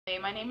Hey,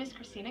 my name is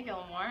Christina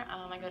Gilmore.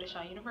 I go to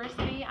Shaw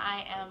University.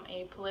 I am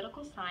a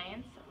political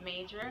science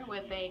major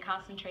with a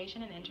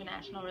concentration in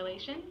international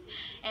relations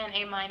and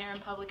a minor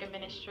in public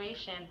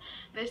administration.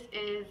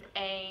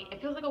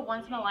 It feels like a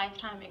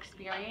once-in-a-lifetime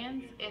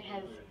experience. It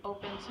has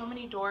opened so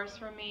many doors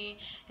for me.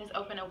 It has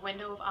opened a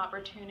window of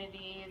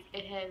opportunities.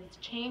 It has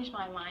changed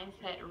my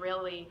mindset,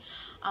 really.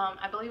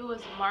 I believe it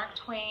was Mark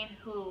Twain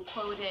who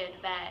quoted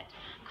that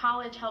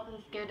college helps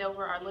us get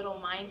over our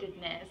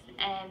little-mindedness,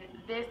 and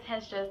this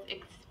has just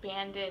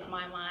expanded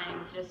my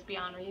mind just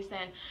beyond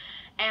reason.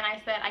 And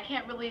I said I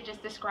can't really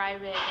just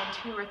describe it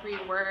in 2 or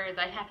 3 words.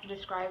 I have to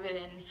describe it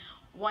in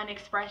one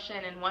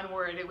expression, in one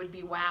word. It would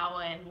be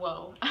wow and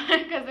whoa,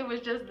 because it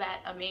was just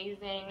that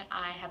amazing.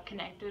 I have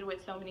connected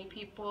with so many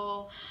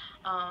people.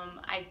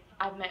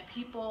 I've met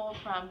people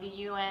from the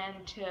UN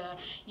to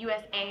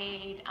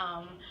USAID.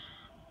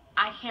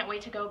 I can't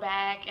wait to go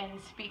back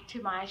and speak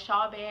to my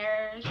Shaw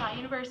Bears, Shaw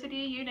University,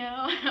 you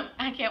know.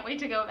 I can't wait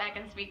to go back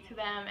and speak to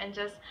them and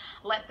just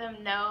let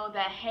them know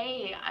that,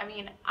 hey, I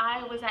mean,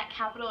 I was at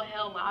Capitol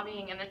Hill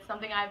lobbying, and it's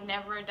something I've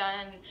never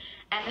done,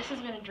 and this has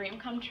been a dream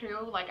come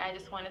true. Like, I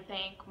just want to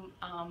thank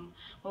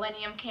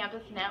Millennium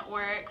Campus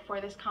Network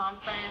for this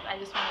conference. I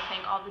just want to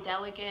thank all the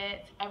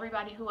delegates,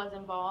 everybody who was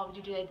involved.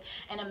 You did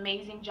an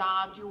amazing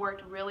job. You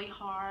worked really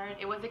hard.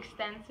 It was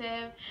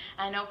extensive.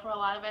 I know for a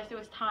lot of us it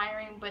was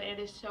tiring, but it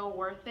is so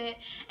worth it.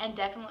 And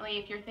definitely,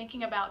 if you're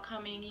thinking about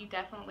coming, you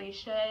definitely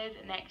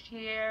should next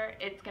year.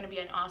 It's going to be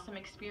an awesome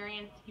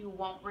experience. You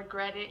won't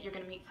regret it. You're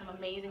going to meet some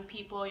amazing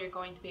people. You're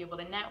going to be able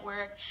to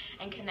network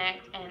and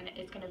connect, and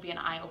it's going to be an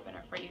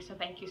eye-opener for you. So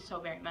thank you so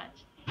very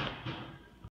much.